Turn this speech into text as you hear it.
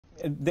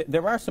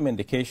There are some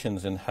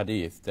indications in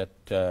hadith that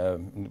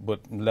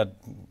would lead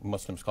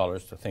Muslim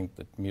scholars to think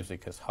that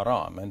music is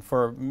haram. And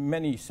for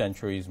many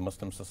centuries,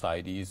 Muslim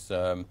societies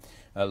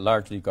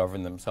largely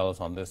governed themselves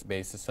on this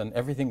basis, and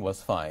everything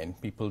was fine.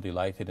 People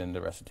delighted in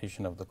the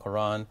recitation of the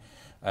Quran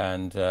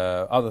and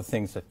other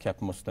things that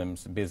kept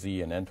Muslims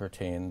busy and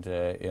entertained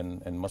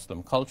in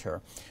Muslim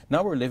culture.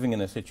 Now we're living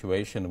in a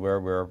situation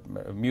where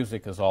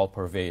music is all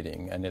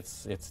pervading, and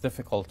it's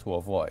difficult to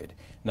avoid.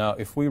 Now,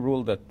 if we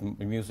rule that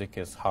music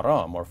is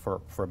haram or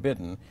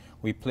forbidden,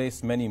 we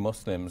place many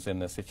Muslims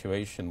in a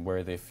situation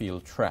where they feel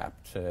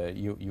trapped.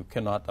 You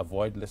cannot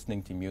avoid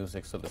listening to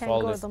music, so there's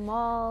all this. Can't go to the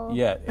mall.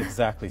 Yeah,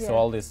 exactly. Yeah. So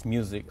all this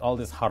music, all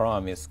this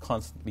haram is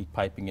constantly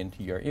piping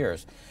into your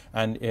ears,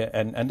 and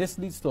this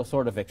leads to a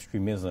sort of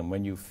extremism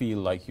when you feel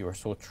like you are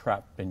so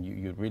trapped and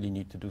you really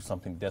need to do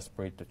something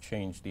desperate to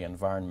change the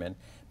environment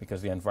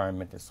because the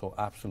environment is so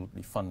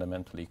absolutely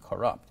fundamentally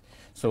corrupt.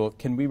 So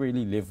can we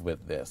really live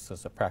with this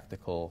as a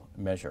practical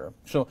measure?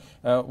 So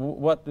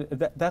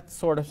that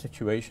sort of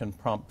situation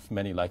prompts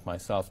many like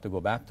myself to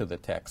go back to the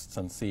texts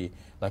and see,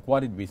 like, why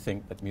did we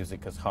think that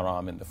music is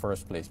haram in the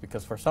first place?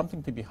 Because for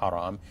something to be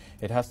haram,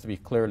 it has to be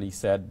clearly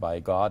said by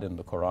God in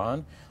the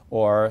Quran,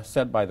 or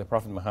said by the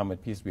Prophet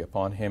Muhammad, peace be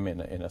upon him, in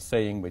a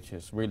saying which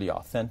is really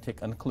authentic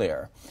and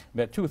clear.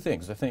 There are two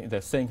things.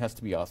 The saying has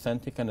to be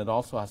authentic, and it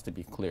also has to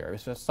be clear.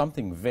 If it's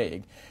something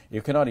vague,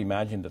 you cannot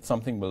imagine that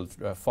something will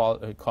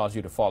cause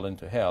you to fall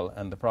into hell,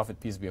 and the Prophet,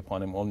 peace be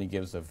upon him, only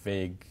gives a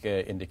vague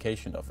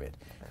indication of it.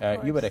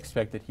 You would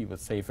expect that he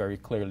would say very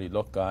clearly,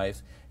 look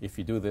guys, if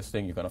you do this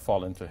thing, you're going to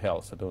fall into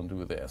hell, so don't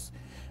do this.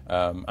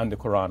 And the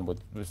Quran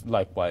would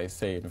likewise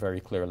say in very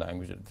clear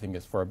language that the thing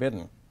is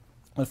forbidden.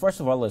 Well, first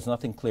of all, there's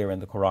nothing clear in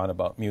the Quran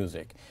about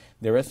music.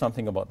 There is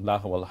something about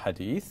lahu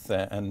al-hadith,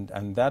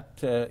 and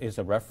that is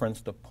a reference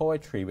to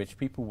poetry which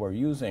people were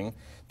using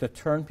to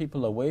turn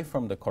people away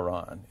from the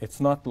Quran. It's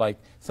not like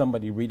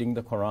somebody reading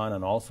the Quran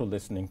and also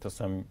listening to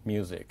some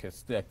music.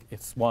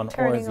 It's one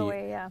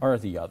or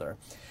the other.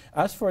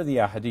 As for the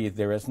ahadith,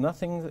 there is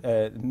nothing,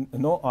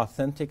 no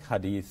authentic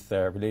hadith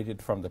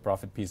related from the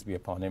Prophet, peace be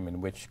upon him,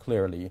 in which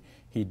clearly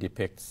he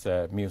depicts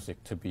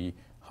music to be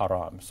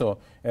haram. So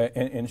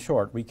in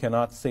short, we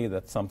cannot say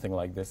that something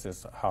like this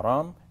is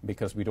haram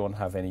because we don't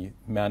have any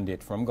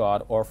mandate from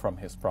God or from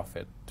his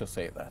Prophet to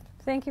say that.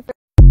 Thank you for